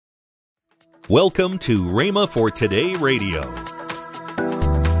Welcome to Rhema for Today Radio.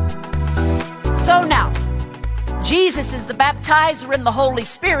 So now, Jesus is the baptizer in the Holy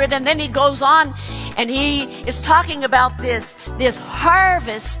Spirit, and then he goes on and he is talking about this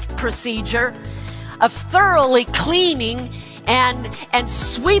harvest procedure of thoroughly cleaning and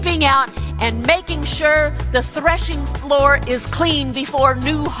sweeping out and making sure the threshing floor is clean before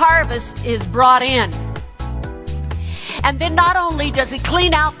new harvest is brought in. And then not only does he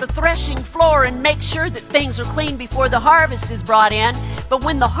clean out the threshing floor and make sure that things are clean before the harvest is brought in, but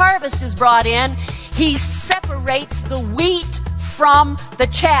when the harvest is brought in, he separates the wheat from the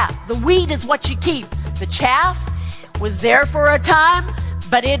chaff. The wheat is what you keep. The chaff was there for a time,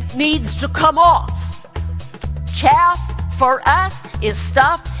 but it needs to come off. Chaff for us is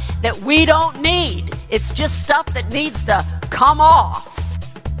stuff that we don't need. It's just stuff that needs to come off.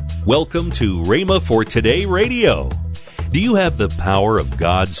 Welcome to Rhema for Today Radio. Do you have the power of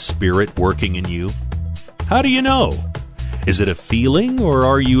God's Spirit working in you? How do you know? Is it a feeling, or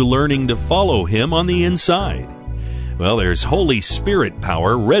are you learning to follow Him on the inside? Well, there's Holy Spirit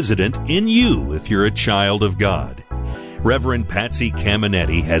power resident in you if you're a child of God. Reverend Patsy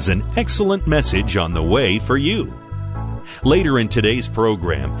Camenetti has an excellent message on the way for you. Later in today's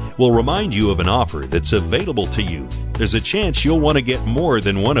program, we'll remind you of an offer that's available to you. There's a chance you'll want to get more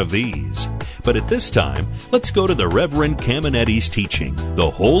than one of these. But at this time, let's go to the Reverend Camenetti's teaching, The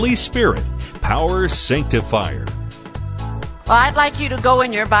Holy Spirit, Power Sanctifier. Well, I'd like you to go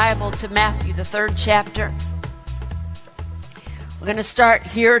in your Bible to Matthew, the 3rd chapter. We're going to start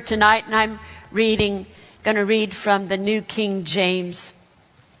here tonight, and I'm going to read from the New King James.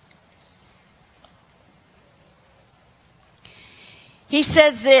 He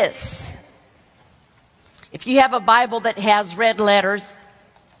says this. If you have a Bible that has red letters,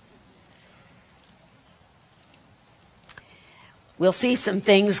 we'll see some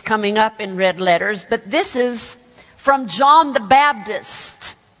things coming up in red letters, but this is from John the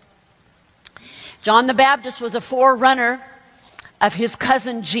Baptist. John the Baptist was a forerunner of his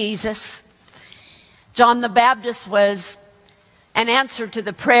cousin Jesus. John the Baptist was an answer to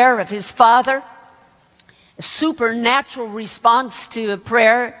the prayer of his father, a supernatural response to a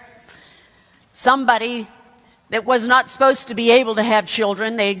prayer. Somebody that was not supposed to be able to have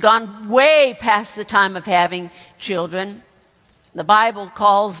children. They had gone way past the time of having children. The Bible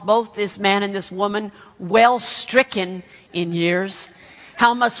calls both this man and this woman well stricken in years.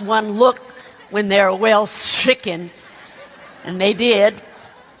 How must one look when they're well stricken? And they did.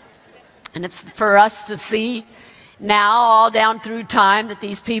 And it's for us to see now, all down through time, that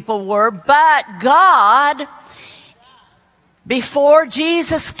these people were. But God, before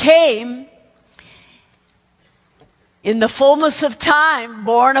Jesus came, in the fullness of time,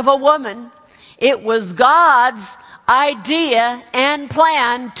 born of a woman, it was God's idea and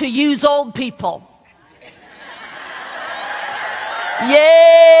plan to use old people. Yay!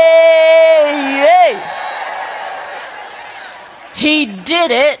 Yay! He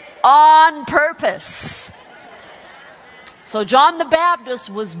did it on purpose. So John the Baptist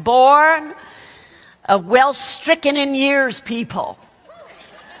was born of well-stricken in years people.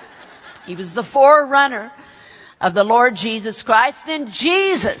 He was the forerunner of the Lord Jesus Christ. Then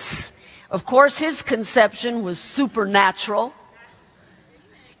Jesus, of course, his conception was supernatural.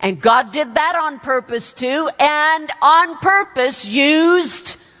 And God did that on purpose too, and on purpose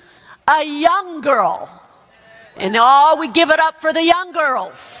used a young girl. And we give it up for the young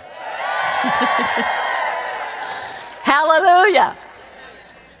girls. Hallelujah.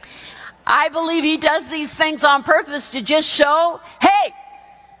 I believe he does these things on purpose to just show, hey,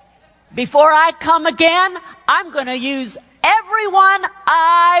 before I come again, I'm going to use everyone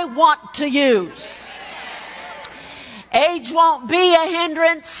I want to use. Age won't be a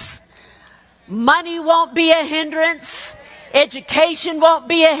hindrance. Money won't be a hindrance. Education won't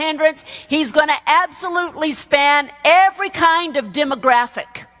be a hindrance. He's going to absolutely span every kind of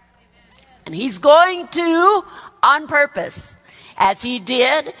demographic. And he's going to, on purpose, as he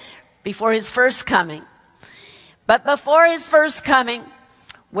did before his first coming. But before his first coming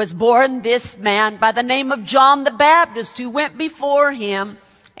was born this man by the name of John the Baptist, who went before him,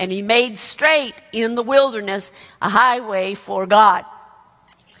 and he made straight in the wilderness a highway for God.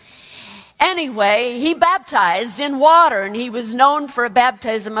 Anyway, he baptized in water, and he was known for a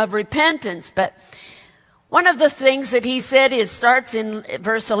baptism of repentance. But one of the things that he said starts in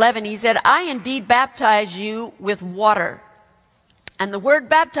verse 11. He said, I indeed baptize you with water. And the word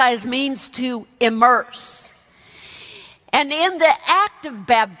baptize means to immerse. And in the act of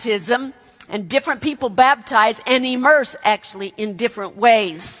baptism, and different people baptize and immerse actually in different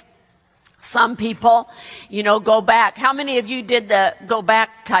ways. Some people, go back. How many of you did the go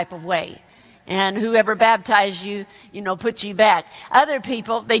back type of way? And whoever baptized you, puts you back. Other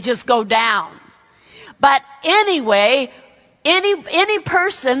people, they just go down. But anyway, any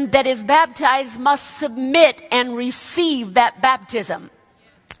person that is baptized must submit and receive that baptism.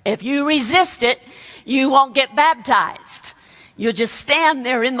 If you resist it, you won't get baptized. You'll just stand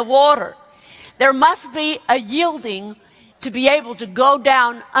there in the water. There must be a yielding to be able to go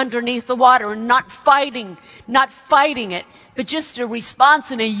down underneath the water and not fighting it, but just a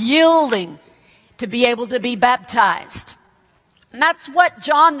response and a yielding to be able to be baptized. And that's what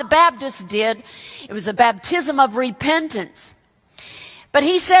John the Baptist did. It was a baptism of repentance. But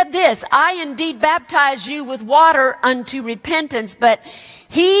he said this, I indeed baptize you with water unto repentance, but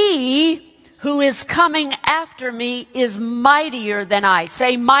he who is coming after me is mightier than I.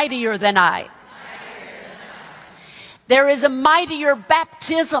 Say, mightier than I. There is a mightier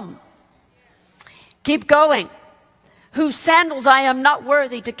baptism. Keep going. Whose sandals I am not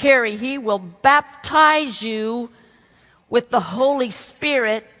worthy to carry. He will baptize you with the Holy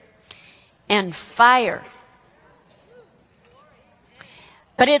Spirit and fire.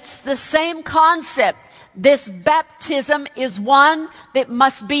 But it's the same concept. This baptism is one that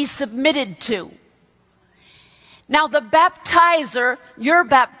must be submitted to. Now the baptizer, your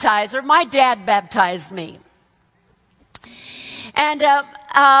baptizer, my dad baptized me. And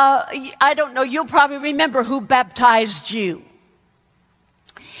I don't know, you'll probably remember who baptized you.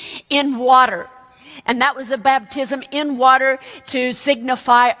 In water. And that was a baptism in water to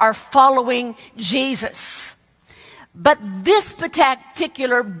signify our following Jesus. But this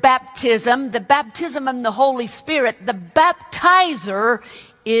particular baptism, the baptism of the Holy Spirit, the baptizer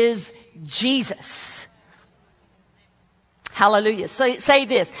is Jesus. Hallelujah. So say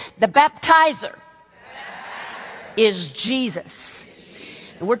this, the baptizer is Jesus.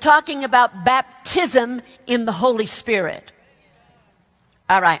 And we're talking about baptism in the Holy Spirit.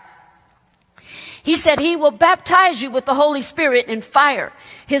 All right. He said he will baptize you with the Holy Spirit and fire.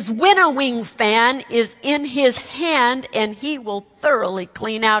 His winnowing fan is in his hand, and he will thoroughly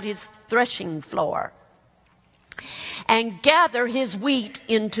clean out his threshing floor and gather his wheat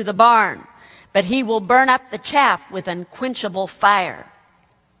into the barn. But he will burn up the chaff with unquenchable fire.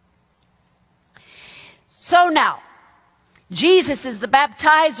 So now, Jesus is the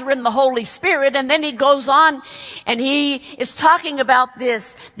baptizer in the Holy Spirit, and then he goes on and he is talking about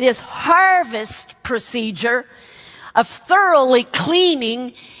this harvest procedure of thoroughly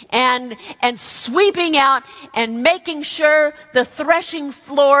cleaning and sweeping out and making sure the threshing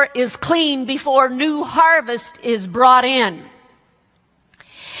floor is clean before new harvest is brought in.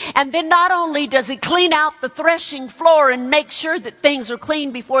 And then not only does he clean out the threshing floor and make sure that things are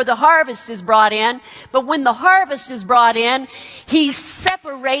clean before the harvest is brought in, but when the harvest is brought in, he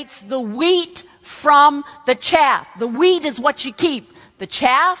separates the wheat from the chaff. The wheat is what you keep. The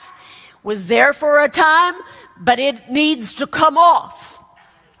chaff was there for a time, but it needs to come off.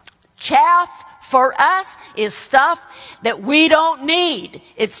 Chaff for us is stuff that we don't need.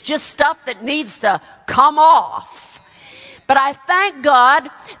 It's just stuff that needs to come off. But I thank God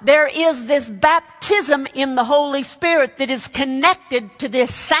there is this baptism in the Holy Spirit that is connected to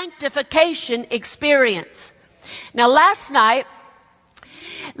this sanctification experience. Now last night,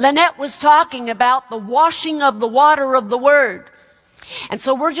 Lynette was talking about the washing of the water of the Word. And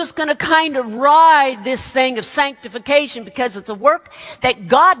so we're just going to kind of ride this thing of sanctification because it's a work that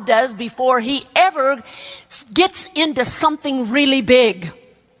God does before he ever gets into something really big.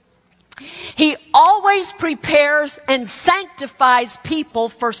 He always prepares and sanctifies people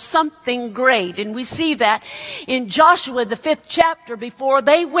for something great. And we see that in Joshua, the 5th chapter, before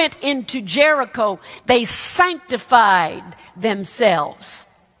they went into Jericho, they sanctified themselves.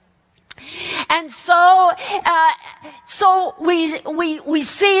 And so we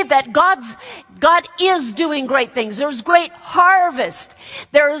see that God is doing great things. There's great harvest.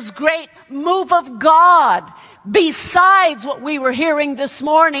 There is great move of God. Besides what we were hearing this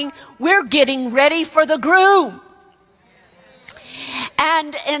morning, we're getting ready for the groom.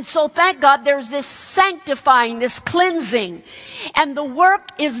 And so thank God there's this sanctifying, this cleansing. And the work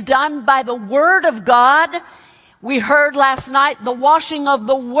is done by the Word of God. We heard last night the washing of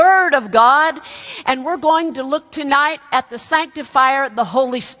the Word of God. And we're going to look tonight at the sanctifier, the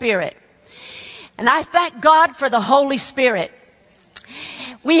Holy Spirit. And I thank God for the Holy Spirit.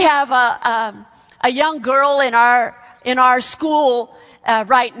 We have a young girl in our school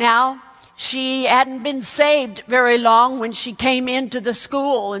right now. She hadn't been saved very long when she came into the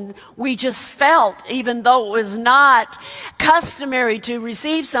school, and we just felt, even though it was not customary to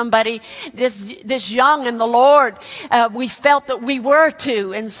receive somebody this young in the Lord, we felt that we were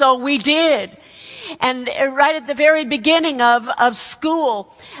to, and so we did. right at the very beginning of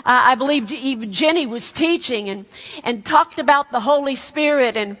school, I believe even Jenny was teaching and talked about the Holy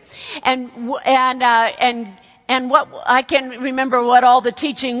Spirit and what, I can't remember what all the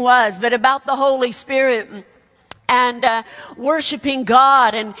teaching was, but about the Holy Spirit and worshiping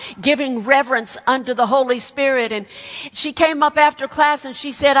God and giving reverence unto the Holy Spirit. And she came up after class and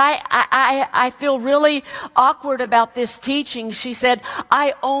she said, I feel really awkward about this teaching. She said,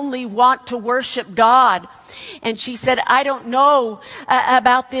 I only want to worship God. And she said, I don't know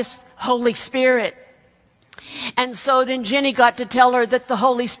about this Holy Spirit. And so then Jenny got to tell her that the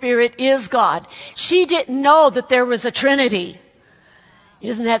Holy Spirit is God. She didn't know that there was a Trinity.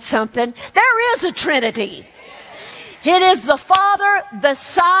 Isn't that something? There is a Trinity. It is the Father, the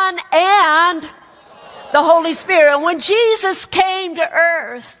Son, and the Holy Spirit. And when Jesus came to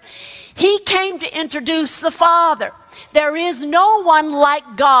earth, He came to introduce the Father. There is no one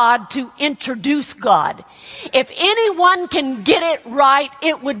like God to introduce God. If anyone can get it right,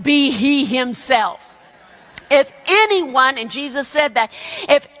 it would be He Himself. If anyone, and Jesus said that,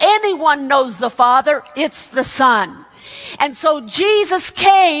 if anyone knows the Father, it's the Son. And so Jesus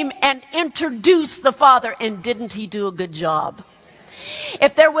came and introduced the Father, and didn't He do a good job?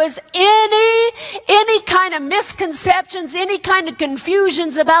 If there was any kind of misconceptions, any kind of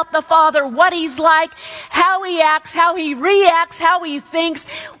confusions about the Father, what He's like, how He acts, how He reacts, how He thinks,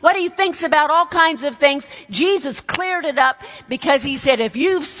 what He thinks about all kinds of things, Jesus cleared it up because He said, if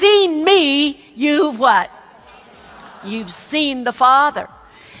you've seen me, you've what? You've seen the Father.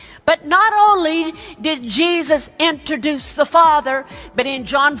 But not only did Jesus introduce the Father, but in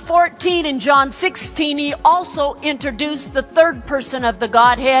John 14 and John 16, He also introduced the third person of the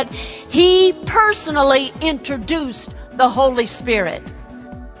Godhead. He personally introduced the Holy Spirit.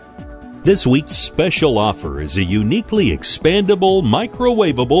 This week's special offer is a uniquely expandable,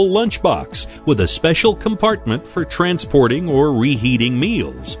 microwavable lunchbox with a special compartment for transporting or reheating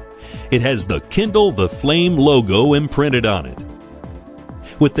meals. It has the Kindle the Flame logo imprinted on it.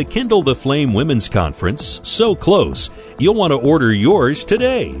 With the Kindle the Flame Women's Conference so close, you'll want to order yours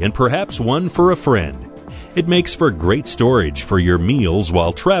today and perhaps one for a friend. It makes for great storage for your meals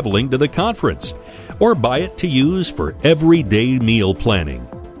while traveling to the conference, or buy it to use for everyday meal planning.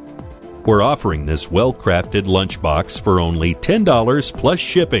 We're offering this well-crafted lunchbox for only $10 plus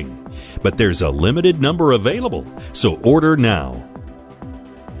shipping, but there's a limited number available, so order now.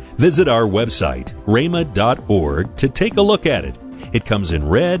 Visit our website, rhema.org, to take a look at it. It comes in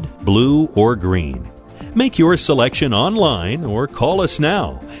red, blue, or green. Make your selection online or call us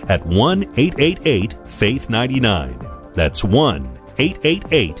now at 1-888-FAITH-99. That's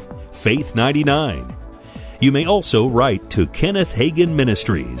 1-888-FAITH-99. You may also write to Kenneth Hagin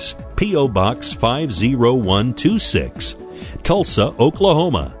Ministries, P.O. Box 50126, Tulsa,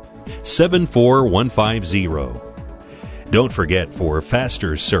 Oklahoma, 74150. Don't forget, for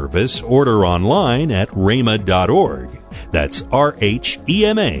faster service, order online at rhema.org. That's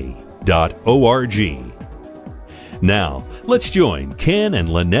RHEMA.org. Now, let's join Ken and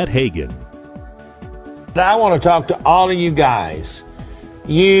Lynette Hagin. Now, I want to talk to all of you guys.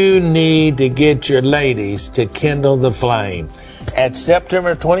 You need to get your ladies to kindle the flame. At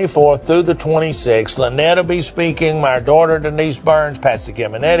September 24th through the 26th, Lynette will be speaking, my daughter Denise Burns, Patsy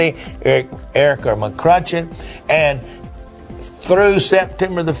Caminetti, Erica McCrutchen, and through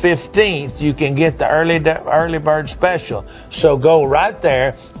September the 15th, you can get the early bird special. So go right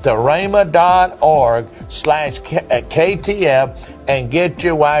there to rhema.org/KTF and get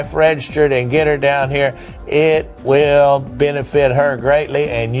your wife registered and get her down here. It will benefit her greatly,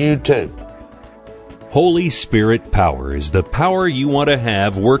 and you too. Holy Spirit power is the power you want to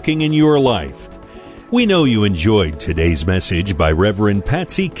have working in your life. We know you enjoyed today's message by Reverend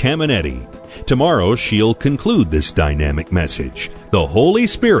Patsy Caminetti. Tomorrow, she'll conclude this dynamic message, The Holy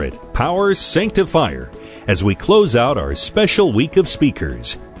Spirit, Power Sanctifier, as we close out our special week of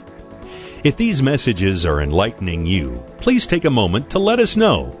speakers. If these messages are enlightening you, please take a moment to let us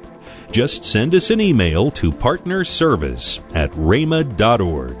know. Just send us an email to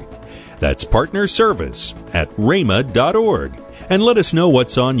partnerservice@rhema.org. That's partnerservice@rhema.org, and let us know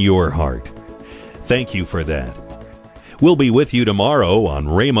what's on your heart. Thank you for that. We'll be with you tomorrow on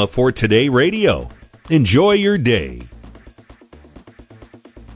Rhema for Today Radio. Enjoy your day.